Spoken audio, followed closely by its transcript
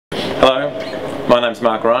Hello, my name's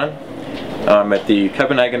Mark Ryan. I'm at the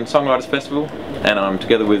Copenhagen Songwriters Festival and I'm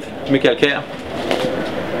together with Mikael Kjær,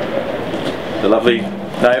 the lovely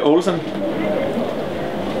Nay Olsen,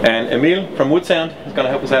 and Emil from Woodsound is going to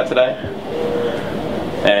help us out today.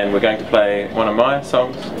 And we're going to play one of my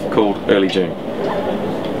songs called Early June.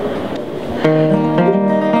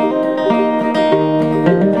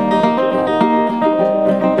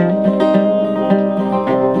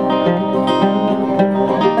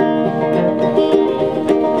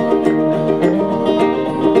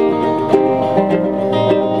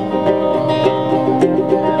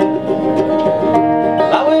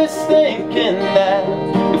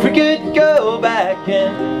 If we could go back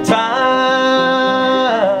in time,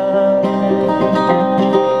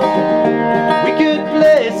 we could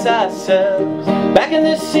place ourselves back in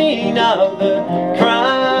the scene of the crime,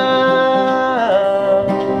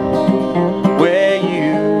 where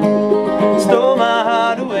you stole my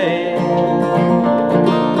heart away,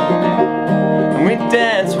 and we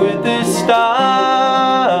danced with the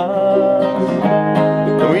stars,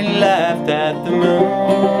 and we laughed at the moon.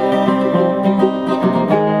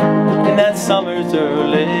 That summer's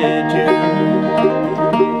early June,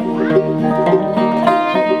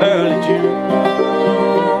 early June,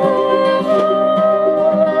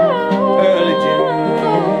 early June.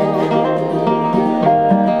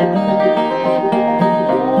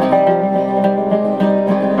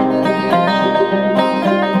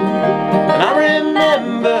 And I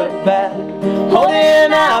remember back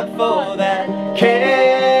holding out for that kiss.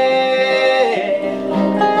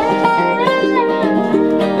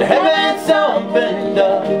 Opened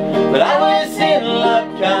up, but I was in luck,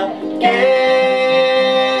 I guess,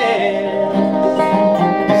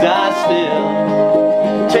 'cause I still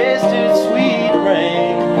tasted sweet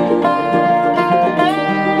rain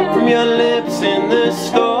from your lips in the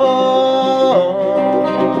storm.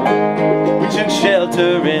 We took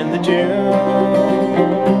shelter in the June,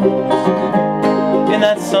 in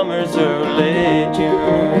that summer's early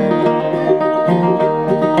June,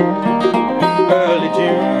 early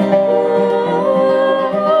June.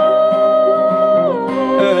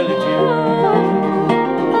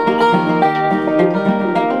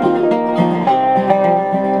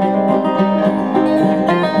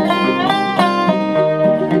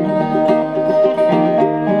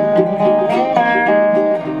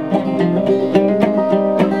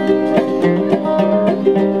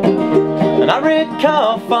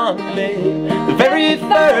 Recall fondly the very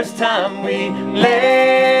first time we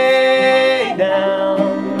lay down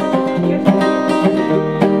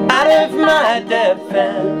out of my depth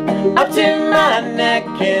and up to my neck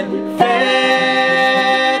in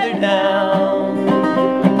feather down.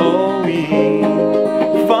 Oh, we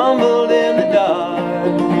fumbled in the dark.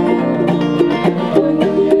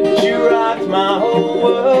 You rocked my whole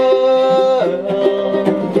world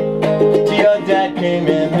till your dad came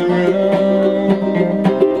in the room.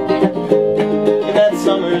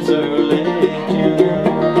 Summer's early June,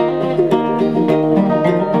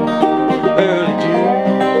 early June,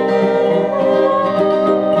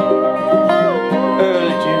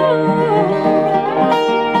 early June,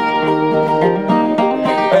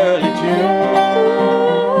 early June,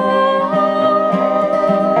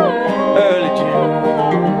 early June.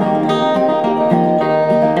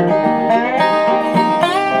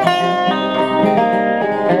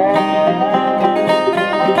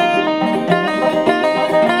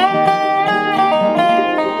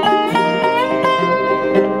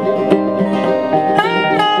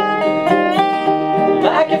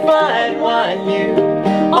 Fine wine, you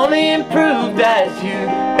only improved as you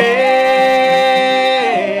aged.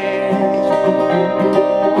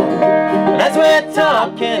 And as we're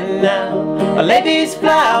talking now, I lay these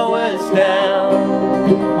flowers down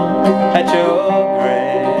at your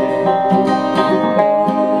grave.